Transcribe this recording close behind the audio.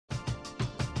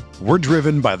We're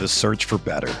driven by the search for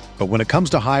better. But when it comes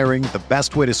to hiring, the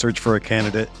best way to search for a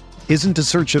candidate isn't to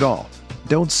search at all.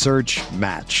 Don't search,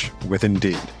 match with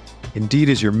Indeed. Indeed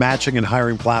is your matching and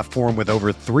hiring platform with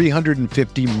over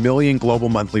 350 million global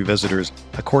monthly visitors,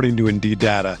 according to Indeed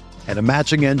data, and a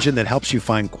matching engine that helps you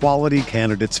find quality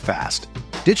candidates fast.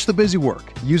 Ditch the busy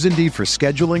work. Use Indeed for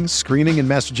scheduling, screening, and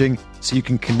messaging so you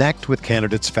can connect with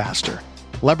candidates faster.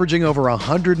 Leveraging over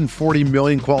 140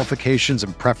 million qualifications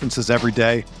and preferences every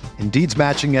day, Indeed's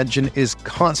matching engine is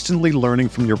constantly learning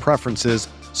from your preferences,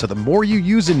 so the more you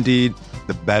use Indeed,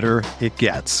 the better it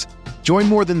gets. Join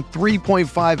more than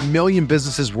 3.5 million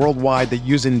businesses worldwide that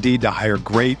use Indeed to hire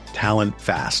great talent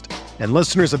fast. And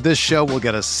listeners of this show will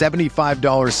get a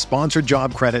 $75 sponsored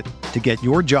job credit to get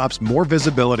your jobs more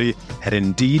visibility at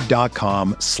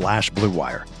Indeed.com/Blue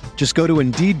Wire. Just go to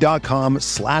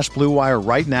Indeed.com/Blue Wire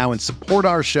right now and support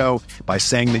our show by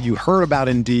saying that you heard about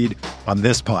Indeed on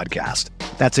this podcast.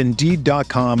 That's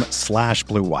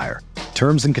Indeed.com/Blue Wire.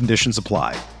 Terms and conditions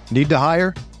apply. Need to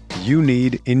hire? You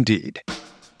need Indeed.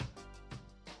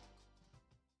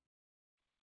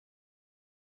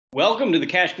 Welcome to the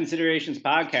Cash Considerations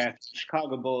Podcast,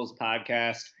 Chicago Bulls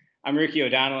podcast. I'm Ricky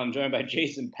O'Donnell. I'm joined by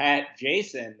Jason Patt.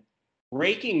 Jason,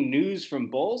 breaking news from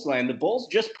Bulls land. The Bulls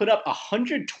just put up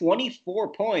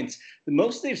 124 points, the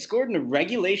most they've scored in a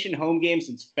regulation home game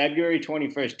since February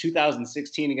 21st,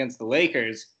 2016 against the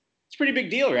Lakers. It's a pretty big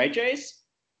deal, right, Jace?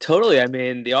 Totally. I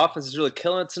mean, the offense is really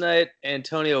killing it tonight.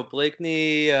 Antonio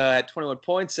Blakeney at 21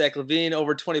 points. Zach LaVine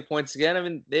over 20 points again. I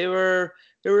mean, they were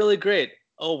really great.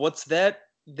 Oh, what's that?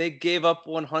 They gave up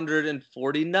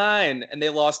 149, and they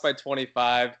lost by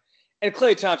 25. And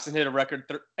Klay Thompson hit a record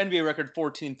NBA record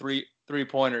 14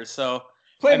 three-pointers. So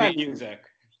play my music.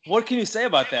 What can you say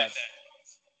about that?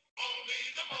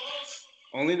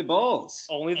 Only the Bulls.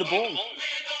 Only the Bulls.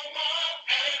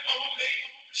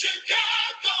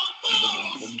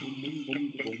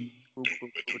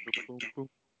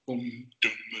 Who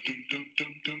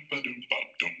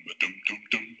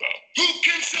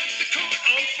can set the court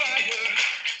on fire?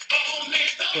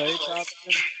 Klay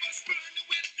Thompson.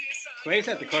 Klay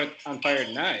set the court on fire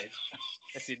tonight.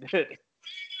 Yes, he did.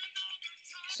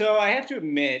 So I have to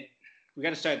admit, we got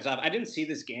to start this off. I didn't see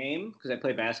this game because I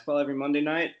play basketball every Monday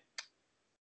night.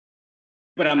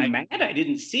 But I'm mad I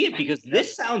didn't see it because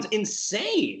this sounds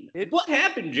insane. What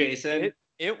happened, Jason?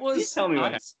 It was. Please tell me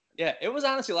what happened. Yeah, it was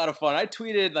honestly a lot of fun. I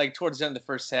tweeted like towards the end of the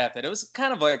first half that it was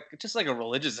kind of like just like a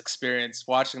religious experience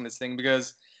watching this thing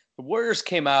because the Warriors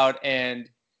came out and,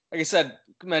 like I said,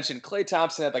 mentioned Klay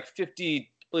Thompson had like 50, I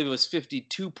believe it was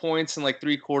 52 points in like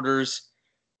three quarters.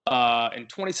 In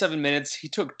 27 minutes, he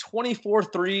took 24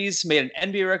 threes, made an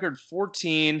NBA record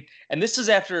 14, and this is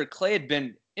after Klay had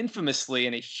been infamously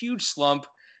in a huge slump.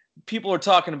 People are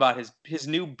talking about his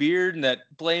new beard and that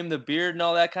blame the beard and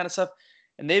all that kind of stuff.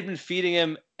 And they've been feeding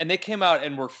him, and they came out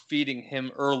and were feeding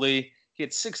him early. He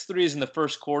had 6 threes in the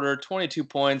first quarter, 22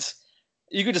 points.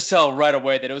 You could just tell right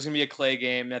away that it was going to be a Klay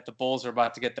game, that the Bulls were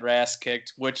about to get their ass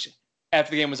kicked, which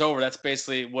after the game was over, that's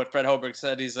basically what Fred Hoiberg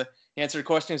said. He answered a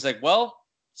question. He's like, well,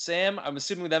 Sam, I'm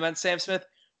assuming that meant Sam Smith,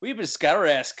 we just got our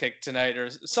ass kicked tonight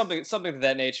or something of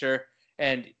that nature.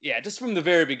 And, yeah, just from the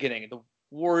very beginning, the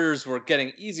Warriors were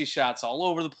getting easy shots all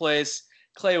over the place.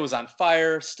 Klay was on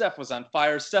fire. Steph was on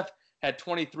fire. Steph had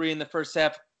 23 in the first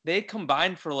half. They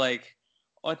combined for I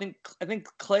think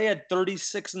Klay had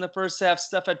 36 in the first half.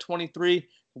 Steph had 23. The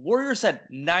Warriors had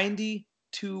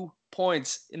 92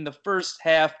 points in the first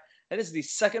half. That is the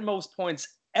second most points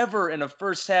ever in a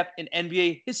first half in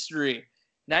NBA history.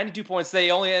 92 points. They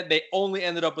only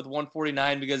ended up with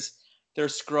 149 because their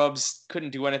scrubs couldn't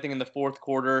do anything in the fourth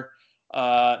quarter.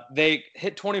 They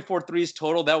hit 24 threes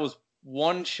total. That was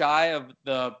one shy of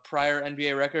the prior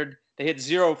NBA record. They hit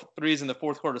 0 threes in the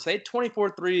fourth quarter. So they had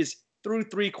 24 threes through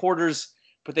three quarters,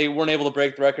 but they weren't able to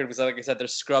break the record because, like I said, their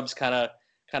scrubs kind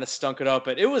of stunk it up.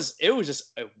 But it was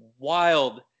just a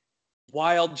wild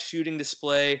shooting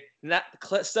display.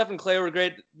 Steph and Klay were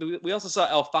great. We also saw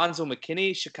Alfonso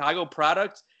McKinney, Chicago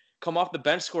product, come off the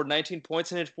bench, scored 19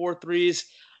 points and hit 4 threes.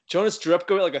 Jonas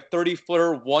Jerebko like a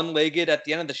 30-footer, one-legged at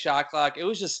the end of the shot clock. It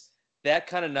was just that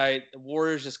kind of night. The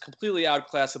Warriors just completely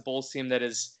outclassed the Bulls team that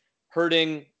is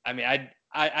hurting. I mean,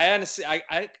 I honestly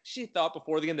actually thought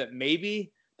before the game that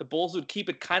maybe the Bulls would keep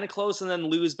it kind of close and then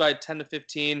lose by 10 to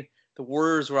 15. The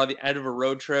Warriors were on the end of a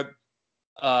road trip,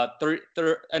 end of a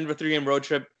 3-game road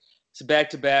trip. It's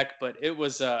back-to-back, but it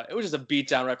was just a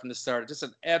beatdown right from the start. Just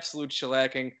an absolute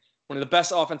shellacking. One of the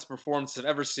best offensive performances I've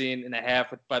ever seen in a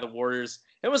half by the Warriors.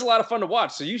 It was a lot of fun to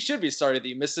watch, so you should be sorry that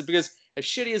you missed it because as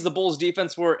shitty as the Bulls'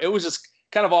 defense were, it was just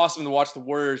kind of awesome to watch the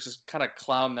Warriors just kind of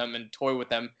clown them and toy with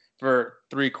them for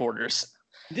 3 quarters.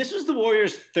 This was the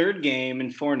Warriors' third game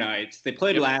in 4 nights. They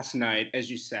played last night, as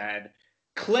you said.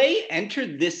 Klay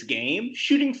entered this game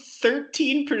shooting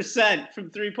 13% from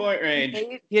three-point range.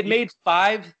 He had made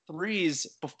 5 threes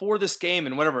before this game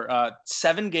in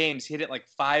 7 games. He hit it like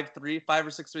 5 or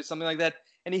 6 threes, something like that.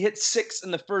 And he hit 6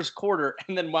 in the first quarter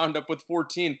and then wound up with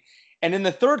 14. And in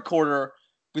the third quarter,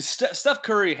 Steph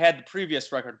Curry had the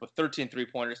previous record with 13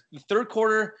 3-pointers. The third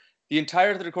quarter, the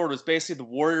entire third quarter was basically the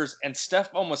Warriors and Steph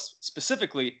almost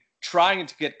specifically trying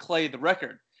to get Klay the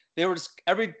record. They were just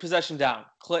every possession down.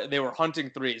 They were hunting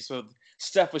threes. So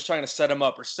Steph was trying to set him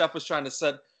up, or Steph was trying to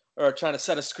set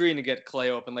a screen to get Klay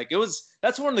open.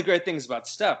 That's one of the great things about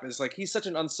Steph is like he's such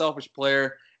an unselfish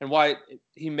player, and why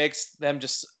he makes them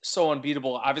just so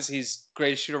unbeatable. Obviously, he's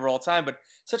greatest shooter of all time, but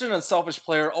such an unselfish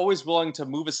player, always willing to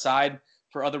move aside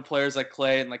for other players like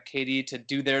Klay and like KD to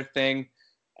do their thing.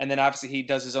 And then obviously he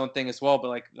does his own thing as well. But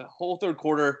like the whole third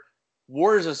quarter,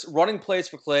 Warriors are running plays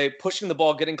for Klay, pushing the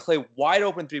ball, getting Klay wide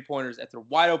open 3-pointers after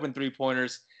wide open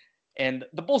 3-pointers. And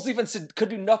the Bulls defense could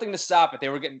do nothing to stop it.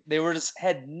 They were just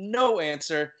had no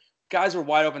answer. Guys were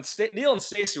wide open. Neal and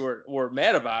Stacey were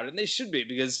mad about it, and they should be,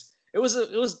 because it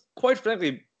was quite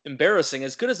frankly embarrassing.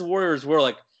 As good as the Warriors were,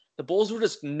 like the Bulls were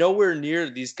just nowhere near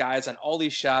these guys on all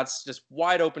these shots, just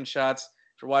wide open shots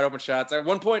for wide open shots. At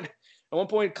one point,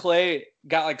 Klay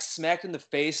got like smacked in the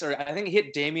face, or I think he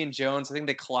hit Damian Jones. I think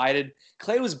they collided.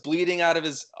 Klay was bleeding out of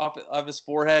his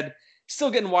forehead,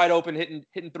 still getting wide open,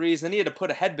 hitting threes. And then he had to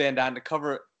put a headband on to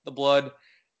cover the blood.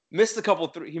 Missed a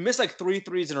couple he missed like 3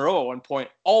 threes in a row at one point,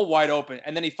 all wide open.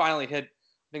 And then he finally hit.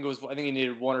 I think he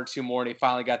needed 1 or 2 more, and he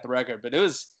finally got the record. But it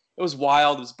was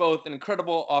wild. It was both an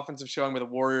incredible offensive showing by the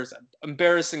Warriors,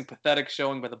 embarrassing, pathetic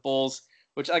showing by the Bulls.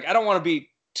 Which like I don't want to be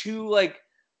too like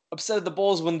upset at the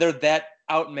Bulls when they're that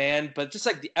outmanned, but just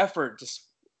like the effort just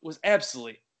was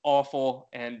absolutely awful.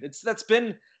 And that's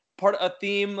been part of a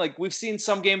theme. Like we've seen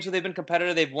some games where they've been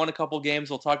competitive. They've won a couple games.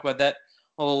 We'll talk about that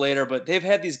a little later, but they've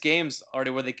had these games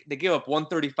already where they gave up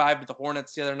 135 to the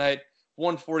Hornets the other night,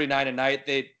 149 a night.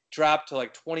 They dropped to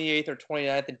like 28th or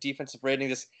 29th in defensive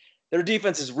rating. Their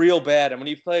defense is real bad. And when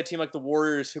you play a team like the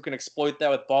Warriors who can exploit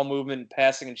that with ball movement,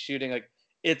 passing, and shooting, like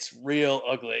it's real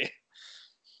ugly.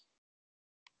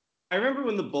 I remember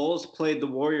when the Bulls played the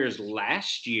Warriors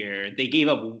last year, they gave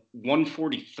up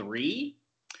 143.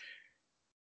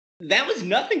 That was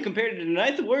nothing compared to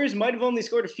tonight. The Warriors might have only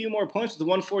scored a few more points with the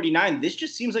 149. This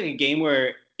just seems like a game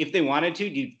where, if they wanted to,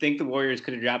 do you think the Warriors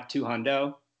could have dropped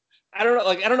 200? I don't know.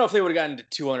 Like I don't know if they would have gotten to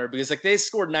 200, because like they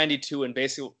scored 92 and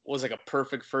basically was like a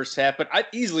perfect first half. But I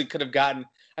easily could have gotten.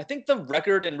 I think the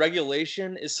record in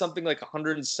regulation is something like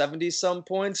 170 some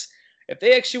points. If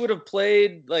they actually would have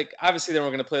played, like obviously they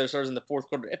weren't going to play their starters in the fourth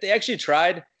quarter. If they actually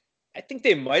tried, I think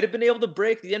they might have been able to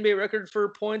break the NBA record for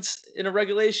points in a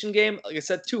regulation game. Like I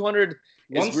said, 200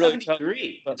 is really tough.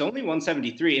 173. It's only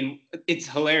 173, and it's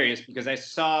hilarious because I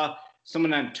saw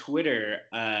someone on Twitter,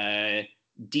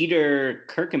 Dieter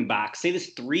Kirkenbach, say this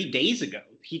 3 days ago.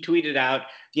 He tweeted out,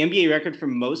 the NBA record for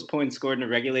most points scored in a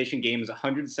regulation game is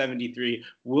 173.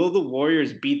 Will the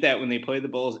Warriors beat that when they play the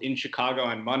Bulls in Chicago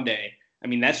on Monday? I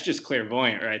mean, that's just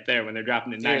clairvoyant right there when they're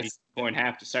dropping to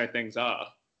 90.5 to start things off.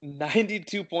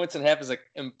 92 points and a half is like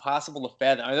impossible to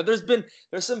fathom. I mean, there's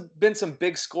been some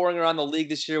big scoring around the league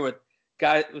this year with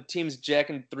teams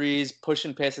jacking threes,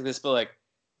 pushing past like this, but like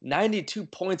 92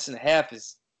 points and a half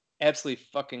is absolutely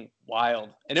fucking wild.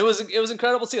 And it was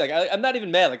incredible to see. Like I'm not even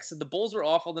mad. Like I said, the Bulls were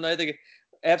awful tonight. They get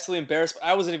absolutely embarrassed. But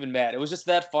I wasn't even mad. It was just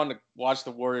that fun to watch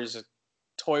the Warriors just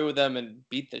toy with them and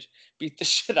beat the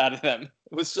shit out of them.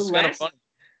 It was just kind of fun.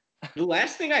 The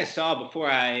last thing I saw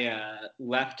before I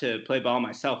left to play ball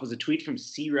myself was a tweet from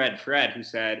C-Red Fred, who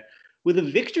said, with a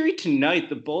victory tonight,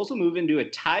 the Bulls will move into a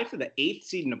tie for the 8th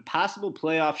seed in a possible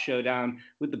playoff showdown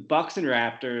with the Bucks and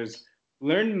Raptors.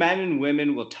 Learned men and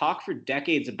women will talk for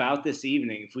decades about this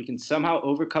evening if we can somehow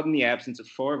overcome the absence of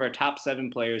 4 of our top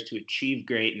 7 players to achieve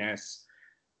greatness.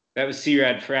 That was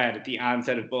C-Red Fred at the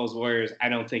onset of Bulls Warriors. I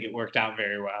don't think it worked out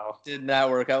very well. Did not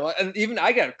work out well. And even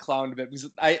I got clowned a bit because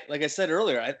like I said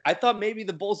earlier, I thought maybe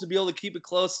the Bulls would be able to keep it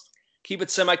close, keep it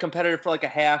semi-competitive for like a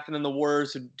half, and then the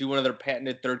Warriors would do one of their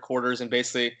patented third quarters and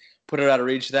basically put it out of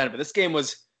reach then. But this game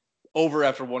was over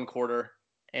after 1 quarter,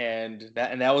 and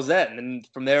that was that. And then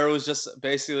from there it was just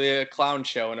basically a clown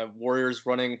show and a Warriors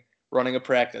running a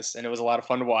practice, and it was a lot of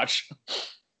fun to watch.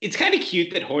 It's kind of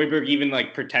cute that Hoiberg even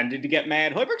like pretended to get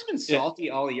mad. Hoiberg's been salty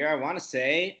all year. I want to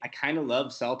say I kind of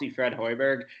love salty Fred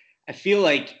Hoiberg. I feel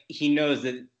like he knows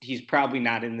that he's probably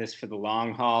not in this for the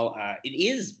long haul. It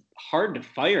is hard to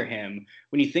fire him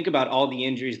when you think about all the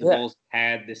injuries the Bulls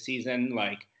had this season.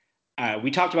 Like,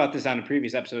 We talked about this on a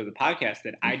previous episode of the podcast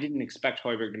that I didn't expect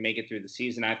Hoiberg to make it through the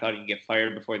season. I thought he'd get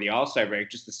fired before the All-Star break.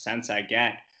 Just the sense I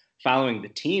get following the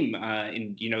team,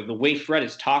 and the way Fred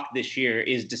has talked this year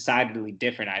is decidedly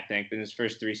different, I think, than his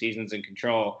first 3 seasons in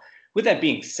control. With that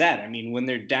being said, I mean, when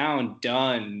they're down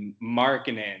Dunn,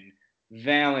 Markkanen,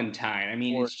 Valentine, I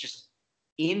mean, it's just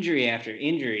injury after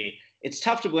injury. It's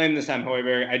tough to blame this on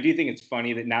Hoiberg. I do think it's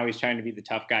funny that now he's trying to be the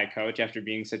tough guy coach after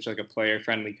being such like a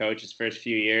player-friendly coach his first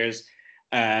few years.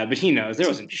 But he knows there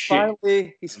wasn't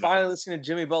shit. He's finally listening to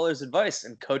Jimmy Butler's advice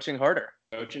and coaching harder.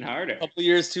 Coaching harder. A couple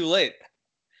years too late.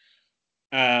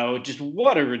 Just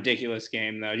what a ridiculous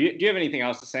game, though. Do you have anything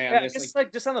else to say on this? Just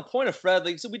just on the point of Fred,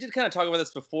 so we did kind of talk about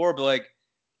this before, but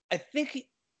I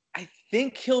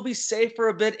think he'll be safe for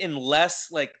a bit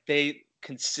unless they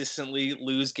consistently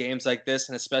lose games like this,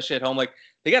 and especially at home.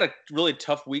 They got a really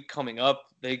tough week coming up.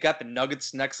 They got the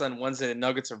Nuggets next on Wednesday. The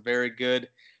Nuggets are very good.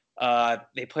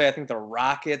 They play, I think, the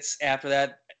Rockets after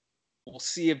that. We'll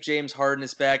see if James Harden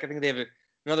is back. I think they have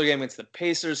another game against the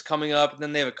Pacers coming up, and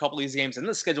then they have a couple of these games, and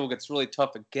the schedule gets really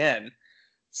tough again.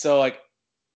 So, I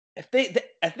think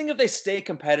if they stay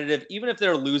competitive, even if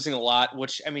they're losing a lot,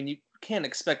 which, I mean, you can't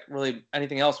expect really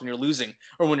anything else when you're losing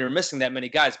or when you're missing that many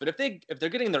guys. But if they're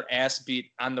getting their ass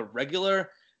beat on the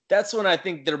regular, that's when I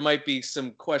think there might be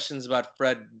some questions about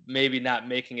Fred maybe not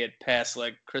making it past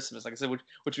Christmas, like I said,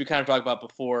 which we kind of talked about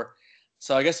before.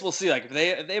 So I guess we'll see. If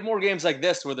they have more games like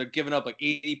this where they're giving up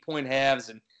 80-point halves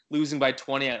and losing by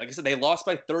 20. Like I said, they lost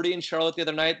by 30 in Charlotte the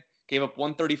other night, gave up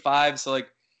 135. So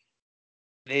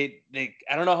they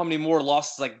I don't know how many more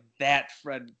losses like that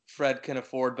Fred can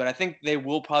afford, but I think they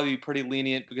will probably be pretty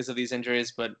lenient because of these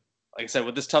injuries. But like I said,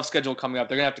 with this tough schedule coming up,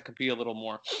 they're gonna have to compete a little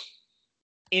more.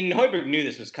 And Hoiberg knew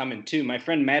this was coming too. My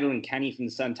friend Madeline Kenny from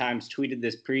the Sun-Times tweeted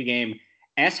this pregame,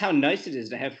 asked how nice it is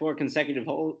to have 4 consecutive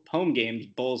home games.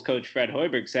 Bulls coach Fred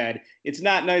Hoiberg said, "It's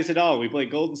not nice at all. We play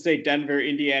Golden State, Denver,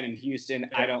 Indiana, and Houston.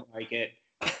 I don't like it."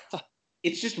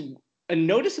 It's just a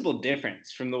noticeable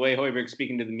difference from the way Hoiberg's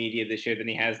speaking to the media this year than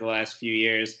he has the last few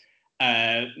years.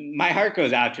 My heart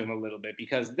goes out to him a little bit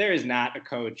because there is not a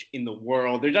coach in the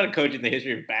world, there's not a coach in the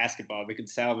history of basketball that could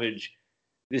salvage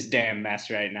this damn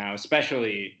mess right now,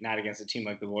 especially not against a team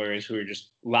like the Warriors, who are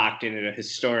just locked in at a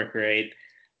historic rate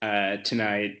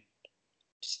tonight.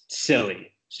 Just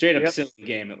silly. Straight up silly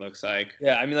game, it looks like.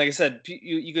 Yeah, I mean, like I said,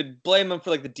 you could blame them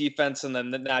for the defense and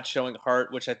then not showing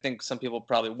heart, which I think some people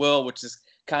probably will, which is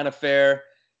kind of fair.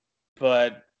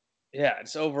 But yeah,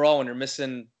 it's overall when you're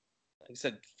missing, like I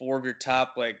said, 4 of your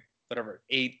top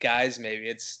 8 guys, maybe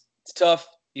it's tough.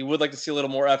 You would like to see a little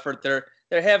more effort there.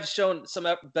 They have shown some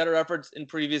better efforts in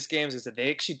previous games. Is that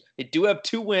they do have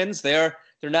 2 wins. They're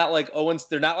not like Owens.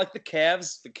 They're not like the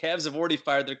Cavs. The Cavs have already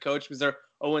fired their coach because they're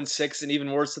 0-6 and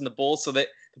even worse than the Bulls. So the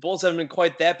Bulls haven't been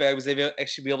quite that bad because they've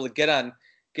actually be able to get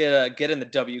in the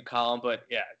W column. But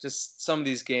yeah, just some of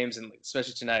these games, and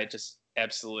especially tonight, just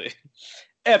absolutely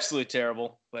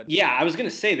terrible. But yeah, I was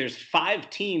gonna say there's 5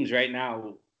 teams right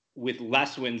now with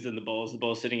less wins than the Bulls. The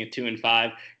Bulls sitting at 2-5.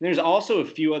 And there's also a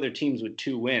few other teams with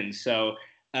 2 wins. So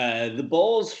the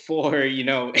Bulls, for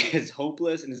as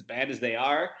hopeless and as bad as they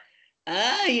are,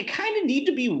 you kind of need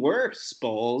to be worse,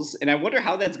 Bulls. And I wonder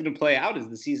how that's going to play out as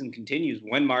the season continues.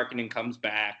 When Markkanen comes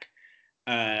back,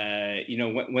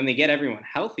 when they get everyone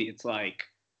healthy, it's like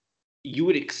you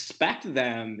would expect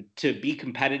them to be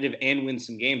competitive and win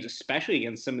some games, especially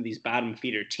against some of these bottom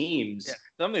feeder teams. Yeah,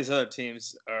 some of these other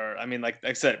teams are, I mean, like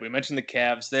I said, we mentioned the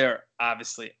Cavs. They're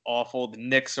obviously awful. The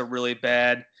Knicks are really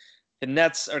bad. The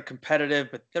Nets are competitive,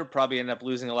 but they'll probably end up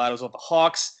losing a lot as well. The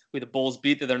Hawks, who the Bulls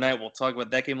beat the other night, we'll talk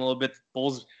about that game a little bit. The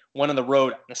Bulls won on the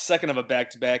road, the second of a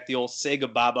back-to-back, the old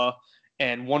Sega Baba,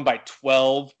 and won by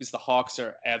 12 because the Hawks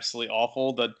are absolutely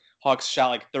awful. The Hawks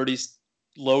shot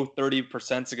low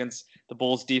 30% against the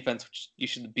Bulls defense, which you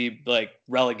should be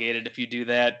relegated if you do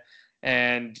that.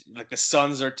 And the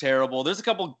Suns are terrible. There's a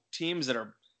couple teams that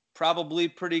are probably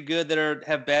pretty good that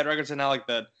have bad records, and now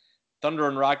the Thunder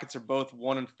and Rockets are both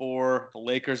 1-4. The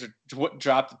Lakers are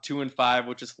dropped to 2-5,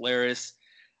 which is hilarious.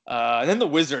 And then the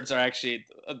Wizards are actually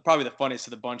probably the funniest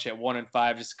of the bunch at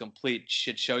 1-5, just a complete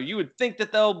shit show. You would think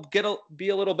that they'll be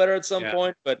a little better at some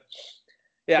point, but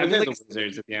yeah, they're the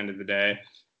Wizards at the end of the day.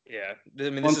 Yeah, I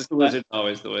mean, Once the Wizards,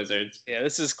 always the Wizards. Yeah,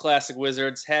 this is classic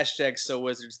Wizards. # so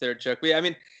Wizards there, Chuck. But yeah, I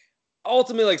mean,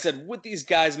 ultimately, like I said, with these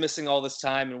guys missing all this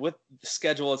time and with the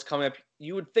schedule that's coming up,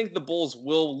 you would think the Bulls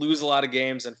will lose a lot of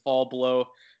games and fall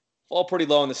pretty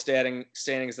low in the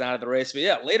standings and out of the race. But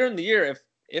yeah, later in the year,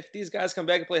 if these guys come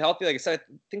back and play healthy, like I said,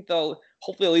 I think they'll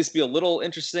hopefully at least be a little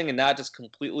interesting and not just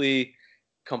completely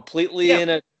in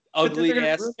an ugly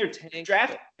ass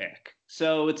draft pick.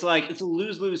 So it's like it's a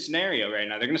lose-lose scenario right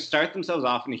now. They're going to start themselves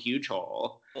off in a huge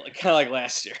hole. Kind of like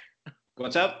last year.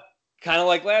 What's up? Kind of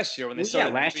like last year when they started.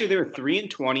 Yeah, last year they were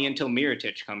 3-20 until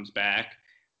Mirotic comes back.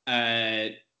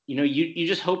 You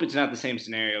just hope it's not the same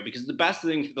scenario because the best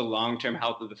thing for the long-term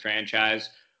health of the franchise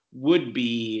would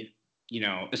be,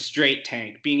 a straight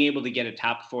tank, being able to get a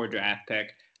top 4 draft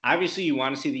pick. Obviously, you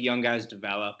want to see the young guys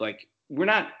develop. Like, we're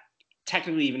not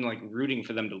technically even like rooting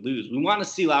for them to lose. We want to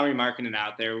see Lauri Markkanen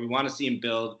out there. We want to see him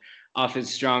build off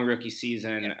his strong rookie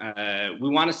season. We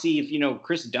want to see if,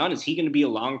 Chris Dunn, is he going to be a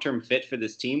long-term fit for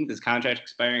this team with his contract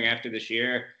expiring after this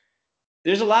year?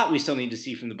 There's a lot we still need to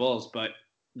see from the Bulls, but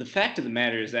the fact of the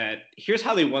matter is that here's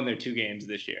how they won their 2 games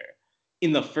this year.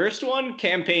 In the first one,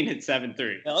 Cam Payne hit 7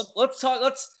 threes. Now, let's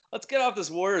get off this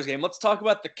Warriors game. Let's talk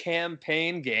about the Cam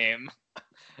Payne game.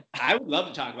 I would love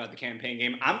to talk about the Cam Payne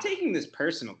game. I'm taking this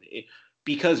personally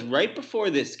because right before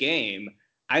this game,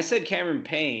 I said Cameron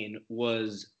Payne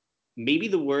was maybe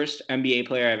the worst NBA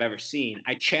player I've ever seen.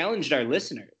 I challenged our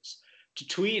listeners to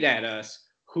tweet at us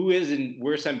who is a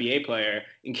worst NBA player,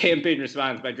 and Cam Payne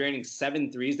responds by draining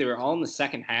 7 threes. They were all in the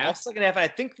second half. Second half, and I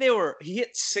think he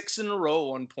hit 6 in a row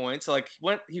at one point. So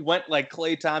he went like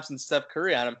Klay Thompson, Steph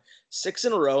Curry on him, 6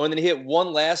 in a row, and then he hit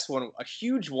one last one, a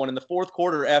huge one in the fourth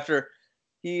quarter after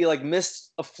he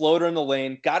missed a floater in the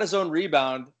lane, got his own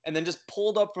rebound, and then just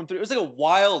pulled up from 3. It was like a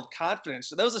wild confidence.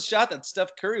 So that was a shot that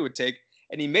Steph Curry would take,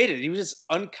 and he made it. He was just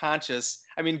unconscious.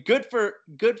 I mean, good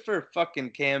for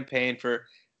fucking Cam Payne for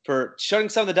shutting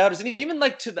some of the doubters. And even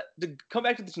to come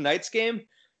back to tonight's game,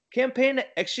 Cam Payne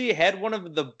actually had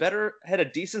had a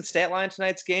decent stat line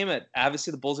tonight's game.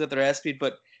 Obviously, the Bulls got their ass beat,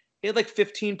 but he had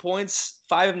 15 points,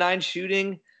 5 of 9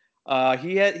 shooting.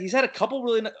 He's had a couple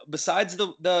really, besides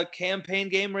the Cam Payne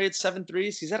game where he had 7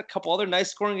 threes, he's had a couple other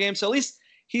nice scoring games. So at least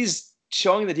he's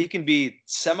showing that he can be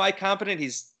semi-competent.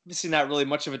 He's obviously not really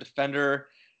much of a defender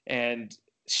and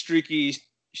streaky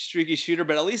shooter,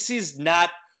 but at least he's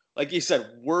not, like you said,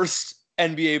 worst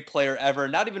NBA player ever,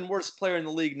 not even worst player in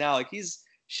the league now. He's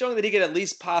showing that he could at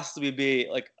least possibly be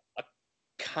a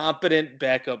competent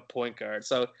backup point guard.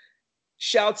 So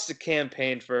shouts to Cam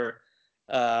Payne for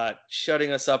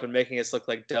shutting us up and making us look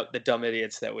like the dumb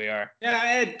idiots that we are.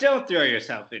 Yeah, don't throw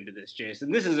yourself into this,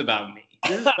 Jason. This is about me.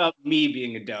 This is about me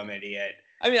being a dumb idiot.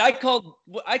 I mean, I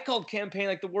called Cam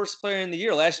Payne the worst player in the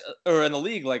year in the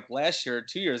league last year or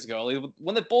 2 years ago.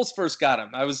 When the Bulls first got him,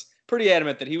 I was pretty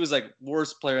adamant that he was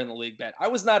worst player in the league. Bet I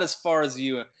was not as far as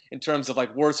you in terms of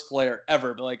worst player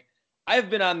ever, but I've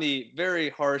been on the very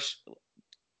harsh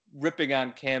ripping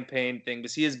on Cam Payne thing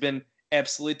because he has been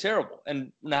absolutely terrible.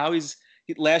 And now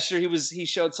last year he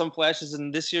showed some flashes,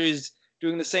 and this year he's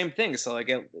doing the same thing. So at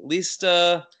least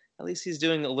he's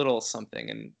doing a little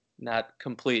something and not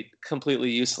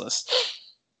completely useless.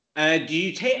 Do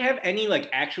you have any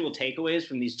actual takeaways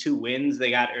from these 2 wins they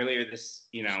got earlier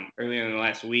in the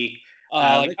last week?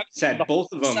 Like I said,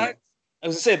 both of them. I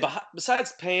was gonna say,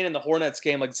 besides Payne and the Hornets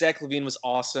game, Zach LaVine was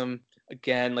awesome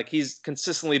again. He's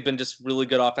consistently been just really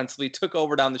good offensively. Took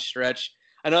over down the stretch.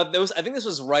 I think this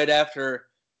was right after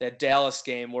that Dallas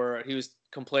game where he was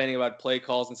complaining about play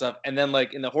calls and stuff. And then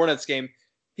in the Hornets game,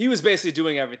 he was basically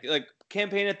doing everything. Cam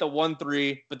Payne at the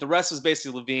 1-3, but the rest was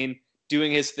basically LaVine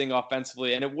doing his thing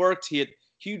offensively, and it worked. He had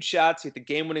huge shots. He hit the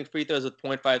game-winning free throws with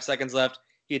 0.5 seconds left.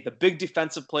 He had the big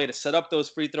defensive play to set up those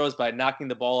free throws by knocking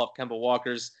the ball off Kemba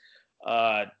Walker's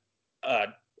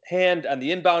hand on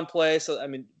the inbound play. So, I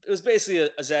mean, it was basically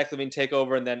a Zach LaVine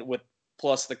takeover, and then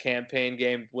plus the Cam Payne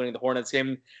game, winning the Hornets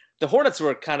game. The Hornets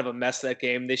were kind of a mess that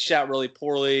game. They shot really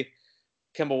poorly.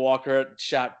 Kemba Walker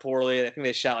shot poorly. I think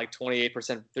they shot 28%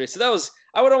 from 3. So that was,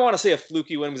 I wouldn't want to say a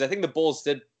fluky win because I think the Bulls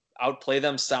did outplay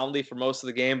them soundly for most of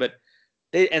the game, but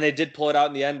they did pull it out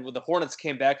in the end. When the Hornets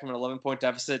came back from an 11-point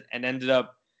deficit and ended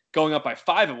up going up by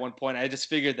 5 at one point, I just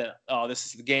figured that, this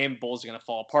is the game. Bulls are going to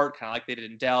fall apart, kind of like they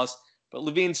did in Dallas. But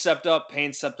LaVine stepped up,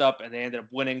 Payne stepped up, and they ended up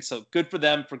winning. So good for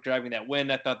them for grabbing that win.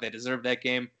 I thought they deserved that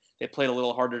game. They played a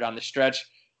little harder down the stretch.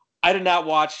 I did not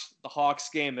watch the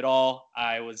Hawks game at all.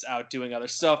 I was out doing other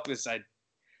stuff because I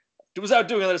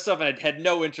and I had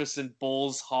no interest in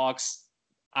Bulls, Hawks,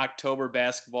 October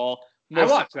basketball. I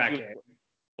watched that game.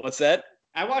 What's that?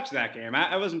 I watched that game.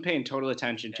 I wasn't paying total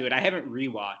attention to it. I haven't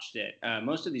rewatched it.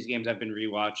 Most of these games I've been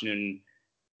rewatching and,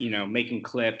 making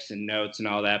clips and notes and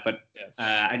all that. But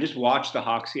I just watched the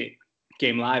Hawks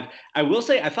game live. I will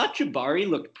say I thought Jabari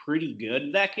looked pretty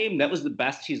good that game. That was the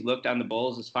best he's looked on the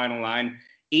Bulls, his final line.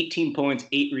 18 points,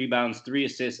 8 rebounds, 3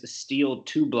 assists, a steal,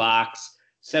 2 blocks,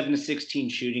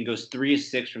 7-16 shooting, goes 3 of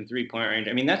 6 from 3-point range.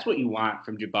 I mean, that's what you want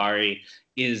from Jabari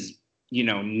is,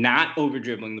 not over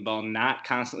dribbling the ball, not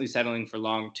constantly settling for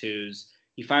long twos,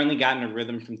 He finally got in a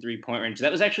rhythm from 3-point range.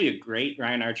 That was actually a great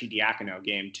Ryan Arcidiacono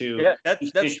game too.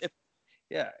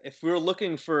 Yeah, if we were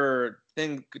looking for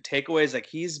takeaways, like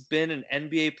he's been an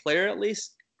NBA player at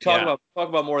least. Talk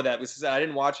about more of that because I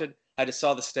didn't watch it. I just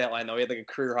saw the stat line though. He had like a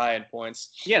career high in points.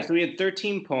 Yeah, so he had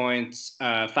 13 points,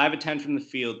 5 of 10 from the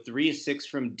field, 3 of 6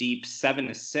 from deep, 7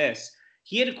 assists.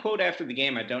 He had a quote after the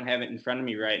game. I don't have it in front of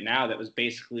me right now. That was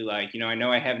basically like, I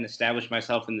know I haven't established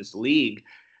myself in this league.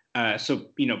 So,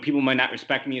 people might not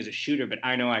respect me as a shooter, but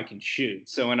I know I can shoot.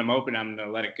 So when I'm open, I'm going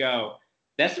to let it go.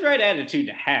 That's the right attitude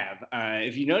to have.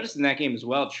 If you noticed in that game as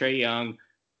well, Trae Young,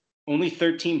 only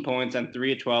 13 points on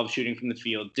 3 of 12 shooting from the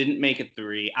field, didn't make a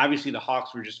three. Obviously, the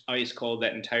Hawks were just ice cold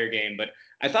that entire game. But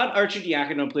I thought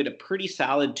Arcidiacono played a pretty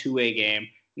solid two-way game.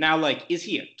 Now, is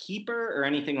he a keeper or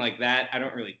anything like that? I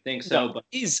don't really think so. No, but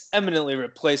he's eminently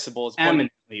replaceable.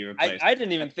 Eminently replaceable. I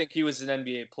didn't even think he was an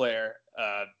NBA player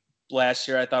last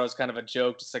year. I thought it was kind of a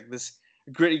joke, just like this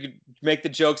gritty. You could make the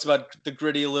jokes about the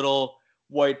gritty little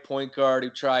white point guard who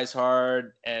tries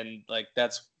hard, and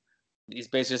he's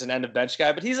basically just an end of bench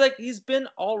guy. But he's been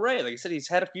all right. Like I said, he's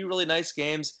had a few really nice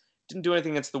games. Didn't do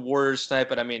anything against the Warriors tonight,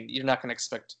 but I mean, you're not going to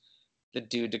expect the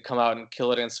dude to come out and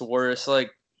kill it against the Warriors. So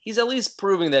he's at least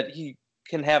proving that he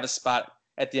can have a spot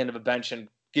at the end of a bench and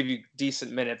give you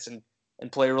decent minutes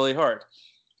and play really hard.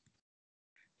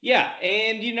 Yeah,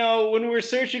 and when we're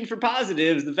searching for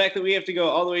positives, the fact that we have to go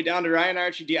all the way down to Ryan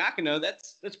Arcidiacono,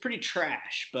 that's pretty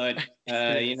trash. But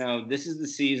this is the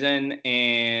season,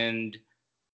 and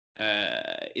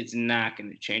it's not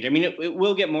going to change. I mean, it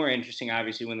will get more interesting,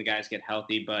 obviously, when the guys get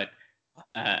healthy. But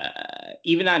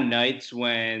even on nights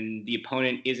when the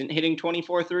opponent isn't hitting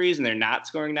 24 threes and they're not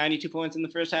scoring 92 points in the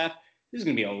first half, this is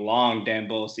going to be a long damn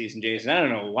bowl season, Jason. I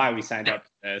don't know why we signed up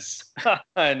for this.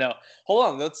 I know.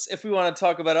 Hold on. If we want to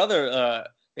talk about other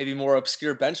maybe more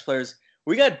obscure bench players,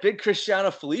 we got big Cristiano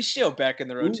Felicio back in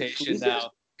the rotation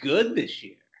now. Good this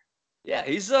year. Yeah,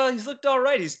 he's looked all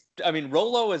right.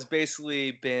 Rolo has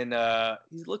basically been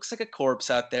he looks like a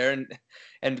corpse out there,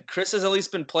 and Chris has at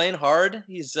least been playing hard.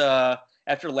 He's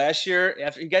after last year,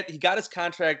 after he got his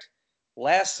contract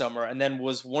last summer, and then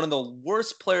was one of the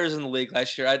worst players in the league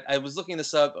last year. I was looking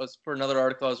this up. It was for another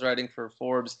article I was writing for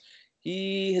Forbes.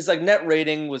 His net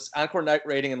rating was encore net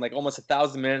rating in almost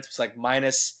 1,000 minutes was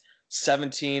minus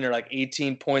 17 or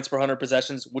 18 points per 100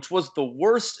 possessions, which was the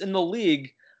worst in the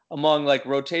league among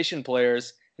rotation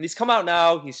players. And he's come out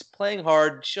now. He's playing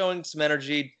hard, showing some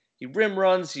energy. He rim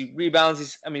runs, he rebounds.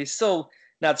 He's still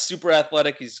not super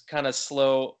athletic. He's kind of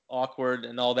slow, awkward,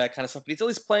 and all that kind of stuff. But he's at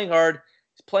least playing hard.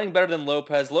 He's playing better than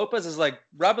Lopez. Lopez is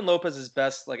Robin Lopez's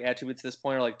best attributes at this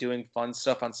point are doing fun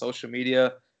stuff on social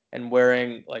media and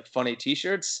wearing funny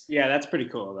T-shirts. Yeah, that's pretty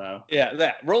cool though.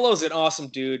 Yeah, Rolo's an awesome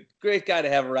dude, great guy to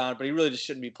have around, but he really just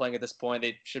shouldn't be playing at this point.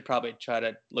 They should probably try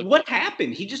to look. What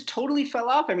happened? He just totally fell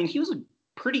off. I mean, he was a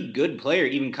pretty good player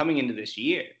even coming into this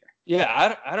year.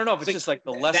 Yeah, I don't know if it's just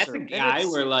the lesser. That's a guy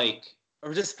where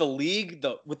or just the league,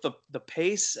 with the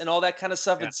pace and all that kind of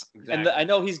stuff. Yeah, exactly. And I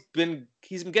know he's been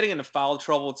getting into foul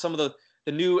trouble with some of the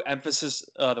new emphasis,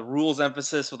 the rules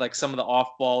emphasis with some of the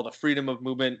off ball, the freedom of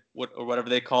movement, or whatever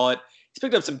they call it. He's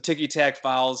picked up some ticky tack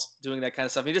fouls, doing that kind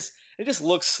of stuff. It just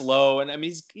looks slow, and I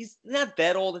mean he's not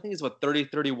that old. I think he's 30,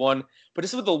 31. But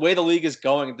just with the way the league is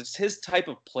going, it's his type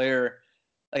of player,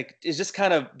 is just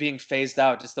kind of being phased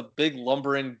out. Just the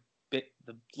lumbering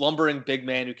big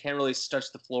man who can't really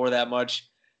touch the floor that much.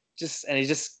 And he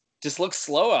just looks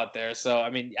slow out there. So, I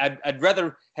mean, I'd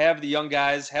rather have the young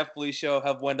guys, have Felicio,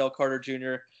 have Wendell Carter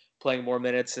Jr. playing more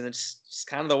minutes, and it's just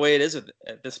kind of the way it is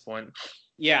at this point.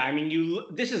 Yeah, I mean,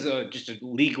 this is just a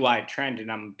league-wide trend,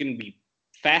 and I'm going to be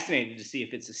fascinated to see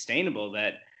if it's sustainable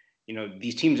that,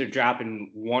 these teams are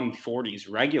dropping 140s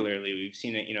regularly. We've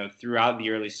seen it, throughout the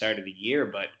early start of the year,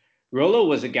 but Rolo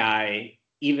was a guy,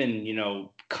 even,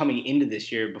 coming into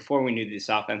this year, before we knew this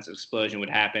offensive explosion would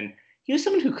happen, he was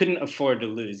someone who couldn't afford to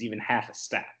lose even half a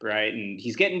step, right? And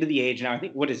he's getting to the age now, I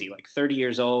think, what is he, 30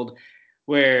 years old,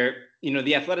 where,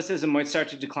 the athleticism might start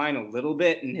to decline a little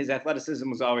bit, and his athleticism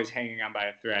was always hanging on by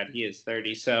a thread. He is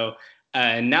 30. So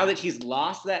now that he's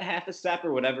lost that half a step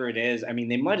or whatever it is, I mean,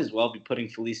 they might as well be putting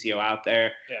Felicio out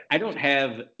there. Yeah. I don't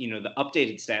have, the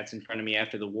updated stats in front of me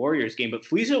after the Warriors game, but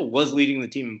Felicio was leading the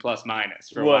team in plus minus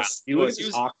for a while. He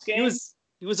was Hawks game.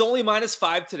 He was only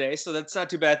 -5 today, so that's not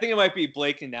too bad. I think it might be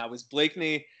Blakeney now.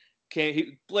 Blakeney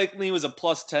was a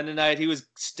 +10 tonight. He was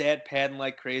stat padding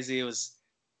like crazy. It was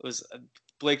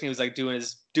Blakeney was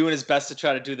doing his best to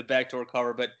try to do the backdoor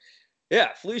cover. But yeah,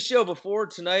 Felicio before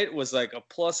tonight was a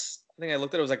plus. I think I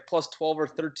looked at it, was +12 or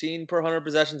 13 per 100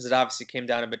 possessions. It obviously came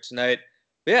down a bit tonight.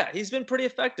 But yeah, he's been pretty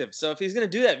effective. So if he's going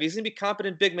to do that, if he's going to be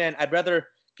competent big man, I'd rather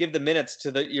give the minutes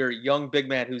to your young big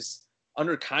man who's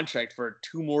under contract for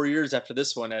 2 more years after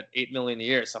this one at $8 million a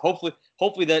year. So hopefully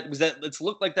it's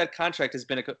looked like that contract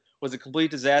was a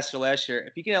complete disaster last year.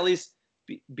 If he can at least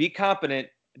be competent,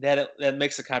 that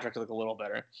makes the contract look a little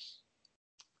better.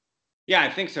 Yeah, I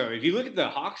think so. If you look at the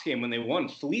Hawks game when they won,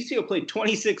 Felicio played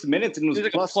 26 minutes and was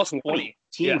like plus 20,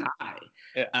 team high.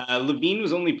 Yeah. Levine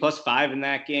was only +5 in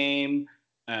that game.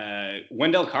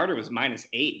 Wendell Carter was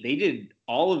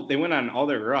 -8. They went on all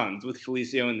their runs with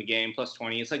Felicio in the game,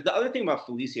 +20. It's like the other thing about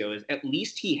Felicio is at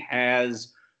least he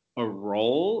has a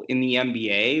role in the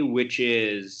NBA, which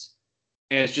is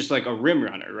as just like a rim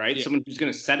runner, right? Yeah. Someone who's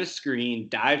going to set a screen,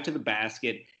 dive to the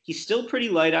basket. He's still pretty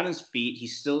light on his feet.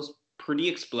 He's still pretty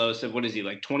explosive. What is he,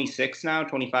 like 26 now?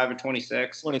 25 or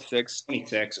 26? 26.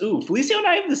 26. Ooh, Felicio and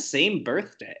I have the same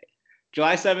birthday.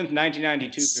 July 7th,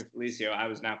 1992 for Felicio. I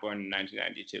was not born in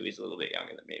 1992. He's a little bit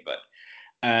younger than me, but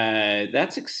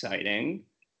that's exciting.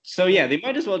 So, yeah, they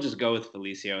might as well just go with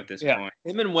Felicio at this point.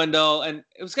 Him and Wendell. And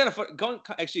it was kind of fun.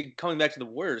 Coming back to the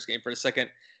Warriors game for a second,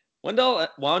 Wendell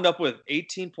wound up with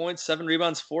 18 points, 7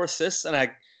 rebounds, 4 assists,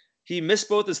 and he missed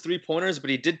both his 3-pointers, but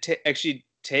he did actually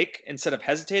take instead of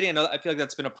hesitating. I feel like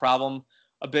that's been a problem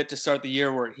a bit to start the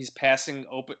year where he's passing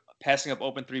up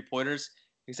open 3-pointers.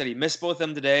 He said he missed both of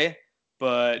them today,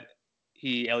 but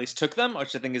he at least took them,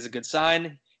 which I think is a good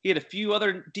sign. He had a few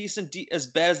other decent, as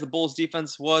bad as the Bulls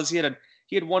defense was. He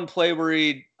had one play where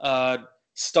he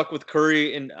stuck with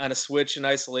Curry on a switch in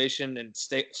isolation and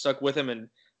stuck with him, and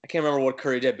I can't remember what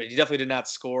Curry did, but he definitely did not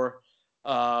score.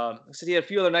 I said he had a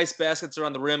few other nice baskets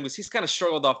around the rim because he's kind of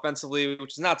struggled offensively,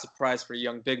 which is not a surprise for a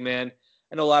young big man.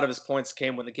 I know a lot of his points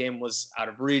came when the game was out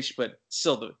of reach, but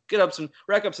still to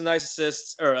rack up some nice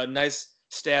assists or nice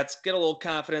stats, get a little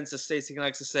confidence, as Stacey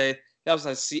likes to say. That was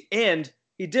nice to see. And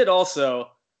he did also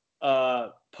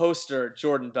poster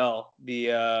Jordan Bell,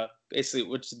 basically,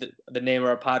 which is the name of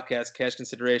our podcast, Cash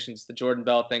Considerations, the Jordan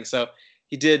Bell thing. So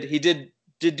he did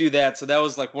do that. So that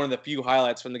was like one of the few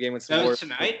highlights from the game with That was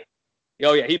tonight?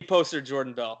 Oh, yeah, he posted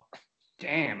Jordan Bell.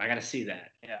 Damn, I got to see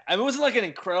that. Yeah, I mean, it wasn't like an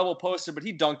incredible poster, but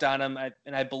he dunked on him,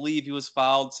 and I believe he was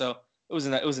fouled, so it was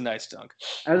a nice dunk.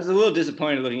 I was a little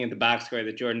disappointed looking at the box score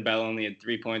that Jordan Bell only had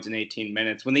 3 points in 18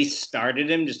 minutes. When they started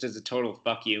him just as a total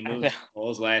fuck you move to the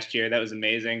Bulls last year, that was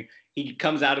amazing. He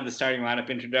comes out of the starting lineup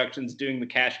introductions doing the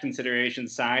Cash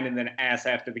Considerations sign and then asks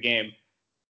after the game,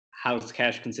 how's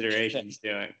Cash Considerations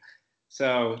doing?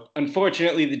 So,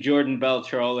 unfortunately, the Jordan Bell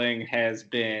trolling has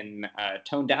been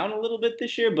toned down a little bit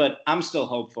this year, but I'm still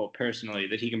hopeful, personally,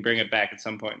 that he can bring it back at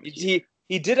some point.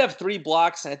 He did have 3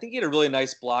 blocks, and I think he had a really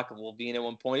nice block of Levine at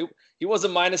one point. He was a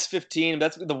 -15.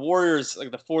 That's the Warriors,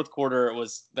 like the fourth quarter,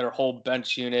 was their whole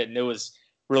bench unit, and it was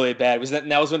really bad.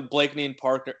 That was when Blakeney and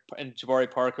Parker and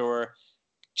Jabari Parker were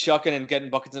chucking and getting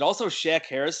buckets, and also Shaq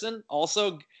Harrison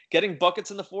also getting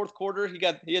buckets in the fourth quarter. He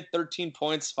had 13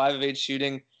 points, 5 of 8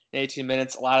 shooting in 18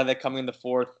 minutes. A lot of that coming in the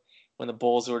fourth when the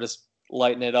Bulls were just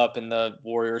lighting it up and the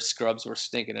Warriors scrubs were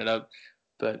stinking it up.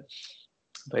 But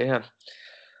yeah.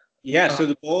 Yeah, so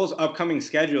the Bulls' upcoming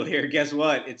schedule here, guess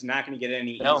what? It's not going to get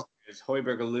any easier, as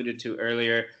Hoiberg alluded to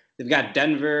earlier. They've got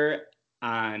Denver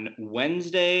on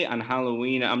Wednesday on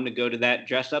Halloween. I'm going to go to that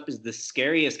dressed up as the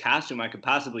scariest costume I could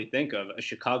possibly think of, a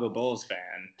Chicago Bulls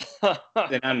fan.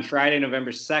 Then on Friday,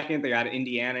 November 2nd, they got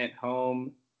Indiana at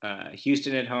home,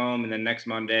 Houston at home, and then next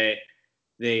Monday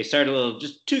they start a little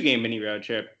just 2-game mini road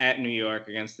trip at New York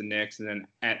against the Knicks and then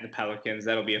at the Pelicans.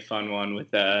 That'll be a fun one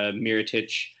with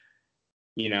Mirotic,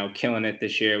 killing it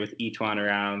this year with Etuan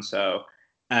around. So,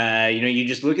 you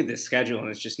just look at this schedule and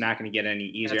it's just not going to get any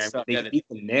easier. If they beat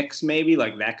the Knicks, maybe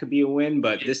that could be a win.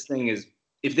 But this thing is,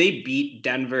 if they beat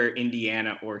Denver,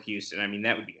 Indiana, or Houston, I mean,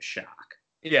 that would be a shock.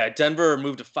 Yeah, Denver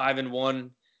moved to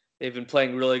 5-1. They've been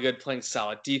playing really good, playing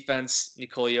solid defense.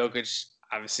 Nikola Jokic,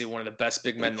 obviously one of the best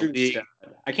big men in the league.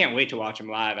 I can't wait to watch him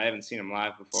live. I haven't seen him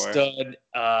live before. Stud.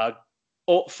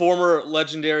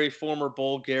 Former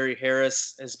Bull Gary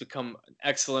Harris has become an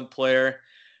excellent player.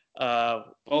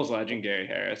 Bulls legend Gary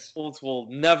Harris. Bulls will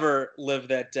never live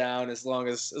that down as long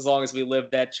as we live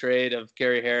that trade of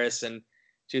Gary Harris and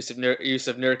Jusuf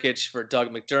Nurkic for Doug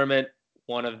McDermott.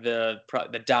 One of the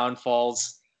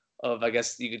downfalls of, I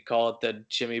guess you could call it the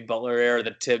Jimmy Butler era, or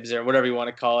the Tibbs era, whatever you want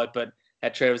to call it. But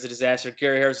that trade was a disaster.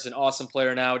 Gary Harris is an awesome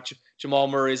player now. Jamal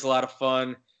Murray is a lot of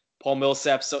fun. Paul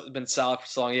Millsap's been solid for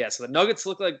so long. Yeah, so the Nuggets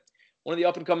look like one of the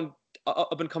up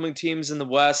and coming teams in the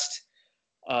West.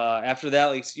 After that,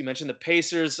 like you mentioned, the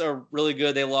Pacers are really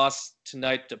good. They lost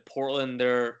tonight to Portland.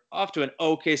 They're off to an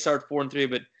okay start, 4-3,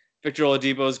 but Victor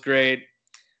Oladipo is great.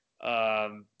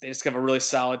 They just have a really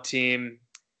solid team.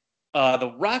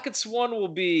 The Rockets one will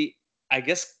be, I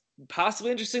guess,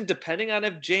 possibly interesting depending on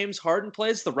if James Harden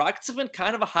plays. The Rockets have been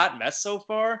kind of a hot mess so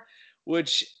far,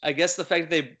 which I guess the fact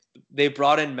that they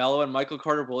brought in Melo and Michael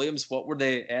Carter Williams, what were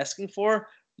they asking for?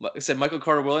 Like I said, Michael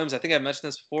Carter Williams, I think I mentioned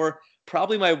this before,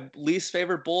 probably my least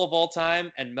favorite Bull of all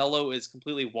time, and Melo is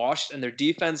completely washed, and their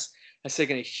defense has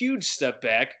taken a huge step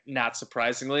back, not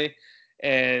surprisingly.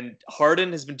 And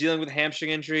Harden has been dealing with a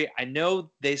hamstring injury. I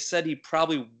know they said he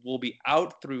probably will be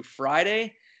out through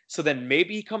Friday, so then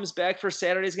maybe he comes back for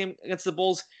Saturday's game against the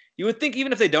Bulls. You would think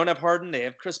even if they don't have Harden, they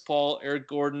have Chris Paul, Eric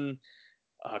Gordon,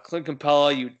 Clint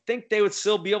Capella, you'd think they would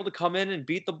still be able to come in and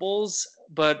beat the Bulls,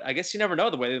 but I guess you never know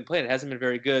the way they've been playing. It hasn't been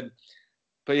very good.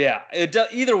 But yeah,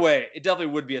 either way, it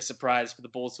definitely would be a surprise for the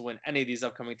Bulls to win any of these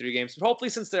upcoming 3 games. But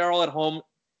hopefully, since they're all at home,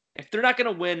 if they're not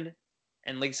going to win,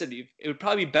 and like I said, it would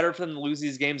probably be better for them to lose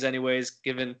these games anyways,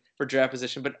 given for draft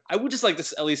position. But I would just like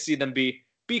to at least see them be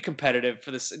competitive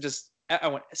for this. Just I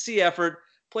want to see effort,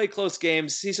 play close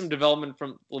games, see some development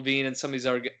from Levine and some of these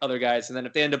other guys. And then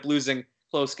if they end up losing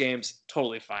close games,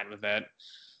 totally fine with that.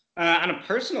 On a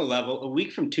personal level, a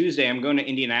week from Tuesday, I'm going to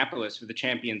Indianapolis for the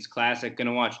Champions Classic. Going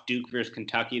to watch Duke versus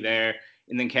Kentucky there,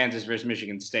 and then Kansas versus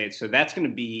Michigan State. So that's going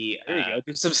to be there. You go.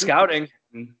 Do some scouting.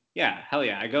 Yeah, hell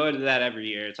yeah! I go into that every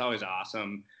year. It's always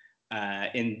awesome.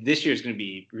 And this year is going to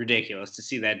be ridiculous to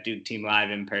see that Duke team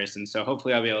live in person. So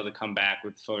hopefully, I'll be able to come back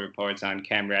with full reports on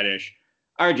Cam Reddish,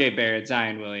 R.J. Barrett,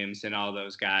 Zion Williamson, all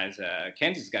those guys.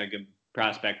 Kansas got a good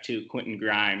prospect too, Quentin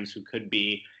Grimes, who could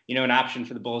be, an option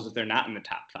for the Bulls if they're not in the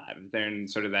top 5, if they're in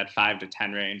sort of that 5 to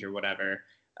 10 range or whatever,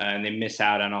 and they miss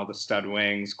out on all the stud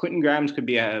wings. Quentin Grimes could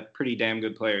be a pretty damn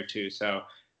good player too. So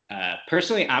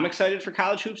personally, I'm excited for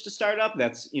college hoops to start up.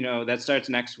 That starts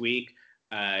next week.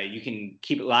 You can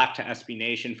keep it locked to SB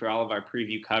Nation for all of our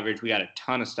preview coverage. We got a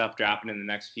ton of stuff dropping in the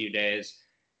next few days.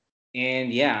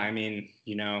 And yeah, I mean,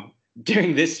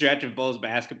 during this stretch of Bulls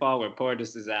basketball where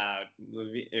Portis is out,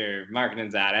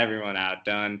 Markkanen's out, everyone out,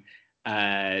 done,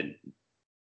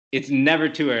 it's never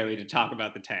too early to talk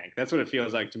about the tank. That's what it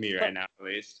feels like to me right now, at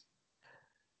least.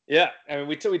 Yeah, I mean,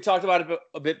 we talked about it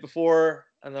a bit before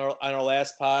on our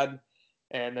last pod,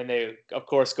 and then they, of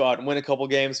course, go out and win a couple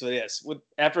games. But yes,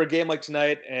 after a game like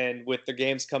tonight and with the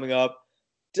games coming up,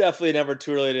 definitely never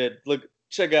too early to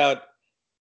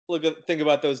think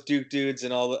about those Duke dudes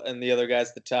and the other guys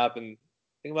at the top, and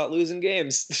think about losing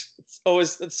games.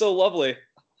 It's so lovely.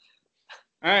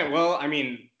 All right. Well, I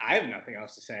mean, I have nothing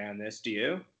else to say on this. Do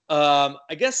you?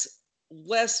 I guess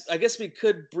we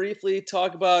could briefly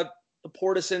talk about the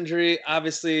Portis injury.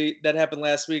 Obviously, that happened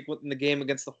last week in the game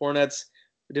against the Hornets.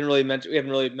 We haven't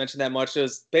really mentioned that much. It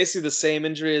was basically the same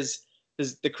injury as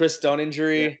the Chris Dunn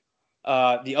injury,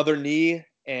 the other knee,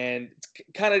 and it's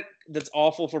kind of that's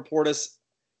awful for Portis.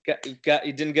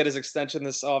 He didn't get his extension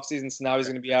this offseason, so now he's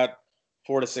going to be out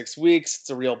 4 to 6 weeks. It's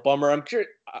a real bummer. I'm curious,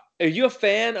 are you a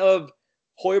fan of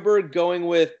Hoiberg going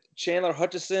with Chandler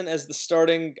Hutchison as the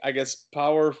starting, I guess,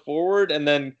 power forward, and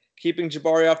then keeping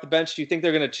Jabari off the bench? Do you think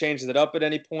they're going to change that up at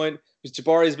any point? Because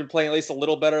Jabari has been playing at least a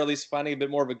little better, at least finding a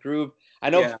bit more of a groove. I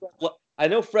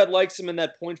know Fred likes him in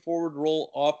that point forward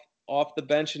role off the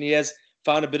bench, and he has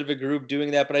found a bit of a groove doing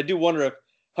that. But I do wonder if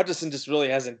Hutchison just really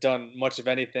hasn't done much of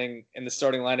anything in the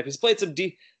starting lineup. He's played some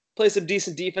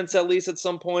decent defense at least at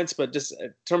some points, but just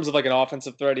in terms of like an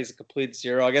offensive threat, he's a complete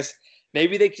zero. I guess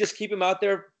maybe they just keep him out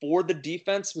there for the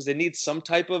defense because they need some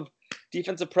type of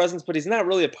defensive presence, but he's not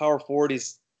really a power forward.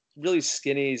 He's really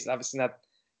skinny. He's obviously not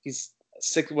 – he's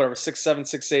 6'7",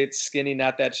 6'8", skinny,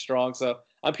 not that strong. So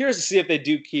I'm curious to see if they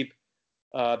do keep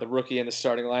the rookie in the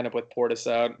starting lineup with Portis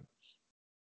out.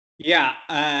 Yeah,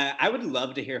 I would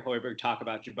love to hear Hoiberg talk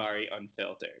about Jabari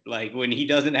unfiltered, like when he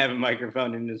doesn't have a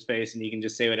microphone in his face and he can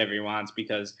just say whatever he wants,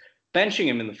 because benching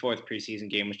him in the 4th preseason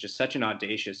game was just such an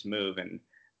audacious move. And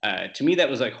to me, that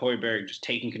was like Hoiberg just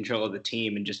taking control of the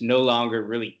team and just no longer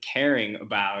really caring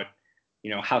about,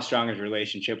 how strong his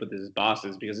relationship with his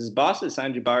bosses, because his bosses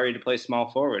signed Jabari to play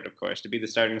small forward, of course, to be the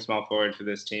starting small forward for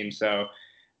this team. So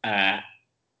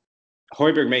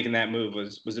Hoiberg making that move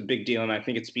was a big deal, and I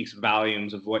think it speaks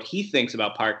volumes of what he thinks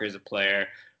about Parker as a player.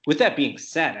 With that being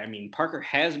said, I mean, Parker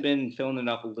has been filling it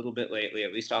up a little bit lately,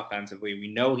 at least offensively.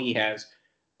 We know he has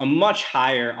a much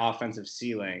higher offensive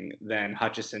ceiling than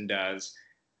Hutchison does.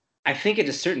 I think at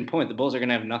a certain point, the Bulls are going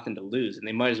to have nothing to lose, and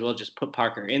they might as well just put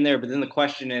Parker in there. But then the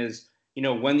question is,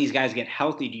 when these guys get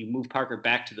healthy, do you move Parker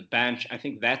back to the bench? I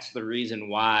think that's the reason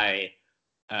why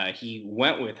he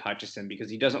went with Hutchison, because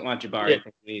he doesn't want Jabari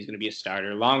thinking he's going to be a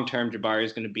starter. Long-term, Jabari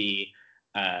is going to be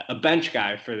a bench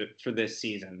guy for this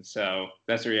season. So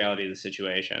that's the reality of the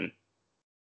situation.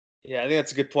 Yeah, I think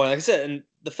that's a good point. Like I said, and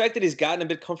the fact that he's gotten a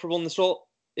bit comfortable in this role,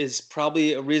 is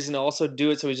probably a reason to also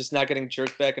do it, so he's just not getting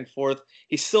jerked back and forth.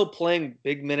 He's still playing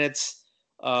big minutes.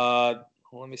 Let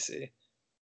me see.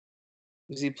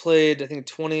 He played, I think,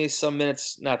 20-some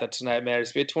minutes. Not that tonight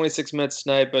matters. He played 26 minutes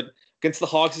tonight, but against the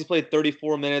Hawks, he played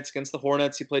 34 minutes. Against the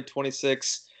Hornets, he played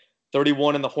 26,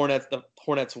 31 in the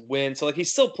Hornets win. So, like,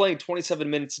 he's still playing 27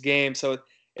 minutes a game. So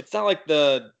it's not like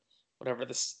the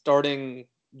starting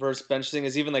versus bench thing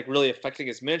is even, like, really affecting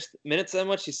his minutes that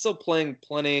much. He's still playing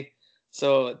plenty.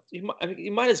 So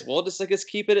you might as well just, I guess,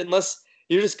 keep it, unless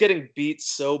you're just getting beat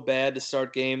so bad to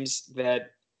start games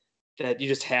that you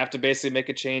just have to basically make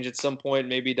a change at some point.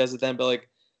 Maybe he does it then. But, like,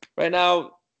 right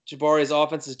now, Jabari's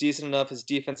offense is decent enough. His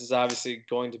defense is obviously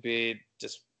going to be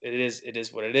just it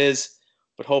is what it is.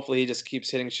 But hopefully he just keeps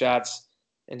hitting shots.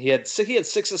 And he had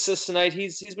 6 assists tonight.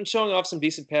 He's been showing off some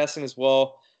decent passing as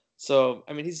well. So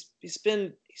I mean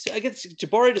I guess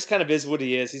Jabari just kind of is what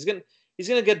he is. He's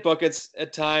gonna get buckets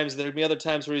at times. There'll be other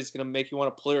times where he's gonna make you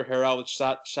want to pull your hair out with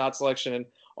shot selection and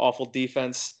awful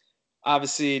defense.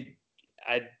 Obviously,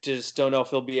 I just don't know if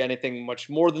he'll be anything much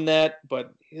more than that,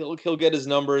 but he'll get his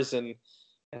numbers, and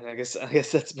I guess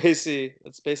that's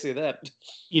basically that.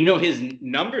 You know, his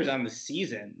numbers on the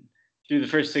season through the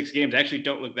first 6 games actually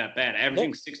don't look that bad.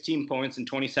 Averaging 16 points in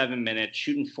 27 minutes,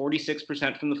 shooting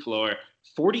 46% from the floor,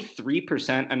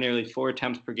 43% on nearly 4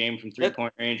 attempts per game from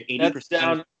 3-point range, 80%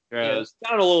 down. throws. Yeah, it's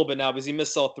down a little bit now because he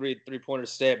missed all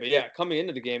three-pointers today. But yeah, coming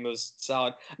into the game, it was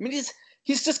solid. I mean,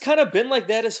 he's just kind of been like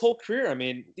that his whole career. I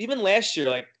mean, even last year,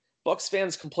 like, Bucks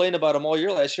fans complained about him all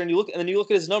year last year, and then you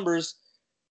look at his numbers.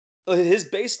 His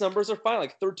base numbers are fine,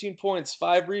 like 13 points,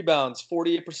 5 rebounds,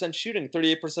 48% shooting,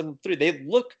 38% from 3. They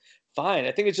look fine.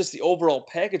 I think it's just the overall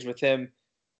package with him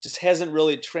just hasn't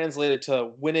really translated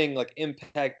to winning, like,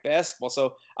 impact basketball.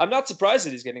 So I'm not surprised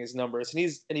that he's getting his numbers, and he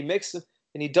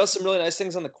does some really nice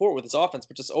things on the court with his offense,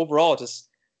 but just overall, just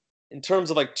in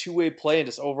terms of, like, two-way play and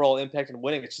just overall impact and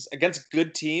winning, it's just against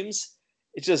good teams,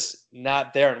 it's just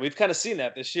not there. And we've kind of seen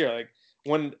that this year. Like,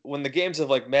 when the games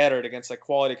have, like, mattered against, like,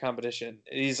 quality competition,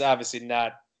 he's obviously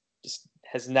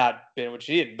has not been what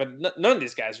you need. But none of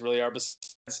these guys really are,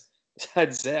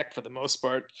 besides Zach for the most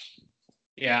part.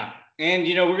 Yeah. And,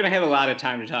 you know, we're going to have a lot of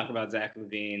time to talk about Zach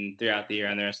LaVine throughout the year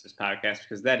on the rest of this podcast,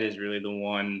 because that is really the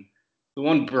one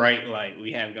bright light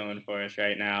we have going for us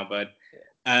right now. But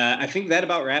I think that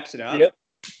about wraps it up.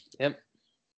 Yep.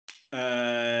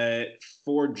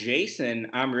 For Jason,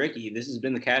 I'm Ricky. This has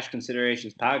been the Cash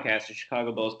Considerations Podcast, the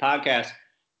Chicago Bulls podcast.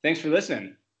 Thanks for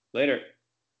listening. Later.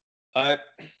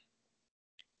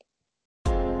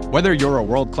 Whether you're a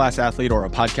world-class athlete or a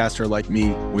podcaster like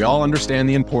me, we all understand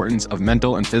the importance of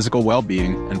mental and physical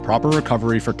well-being and proper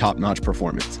recovery for top-notch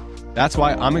performance. That's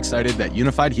why I'm excited that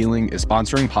Unified Healing is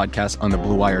sponsoring podcasts on the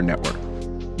Blue Wire Network.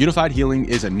 Unified Healing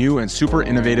is a new and super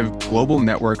innovative global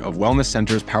network of wellness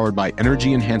centers powered by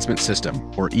Energy Enhancement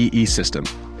System, or EE System.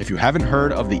 If you haven't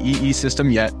heard of the EE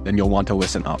System yet, then you'll want to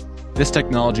listen up. This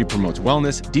technology promotes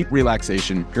wellness, deep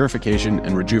relaxation, purification,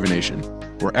 and rejuvenation.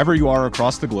 Wherever you are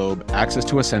across the globe, access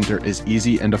to a center is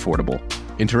easy and affordable.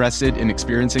 Interested in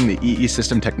experiencing the EE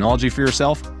System technology for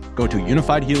yourself? Go to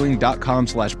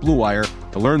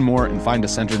unifiedhealing.com/bluewire to learn more and find a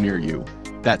center near you.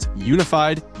 That's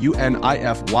unified,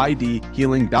 UNIFYD,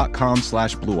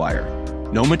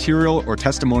 healing.com/bluewire. No material or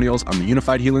testimonials on the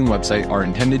Unified Healing website are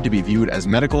intended to be viewed as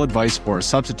medical advice or a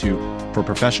substitute for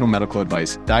professional medical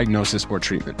advice, diagnosis, or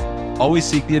treatment. Always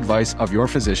seek the advice of your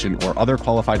physician or other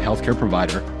qualified healthcare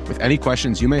provider with any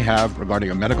questions you may have regarding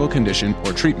a medical condition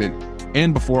or treatment,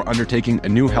 and before undertaking a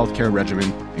new healthcare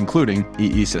regimen, including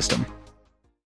EE System.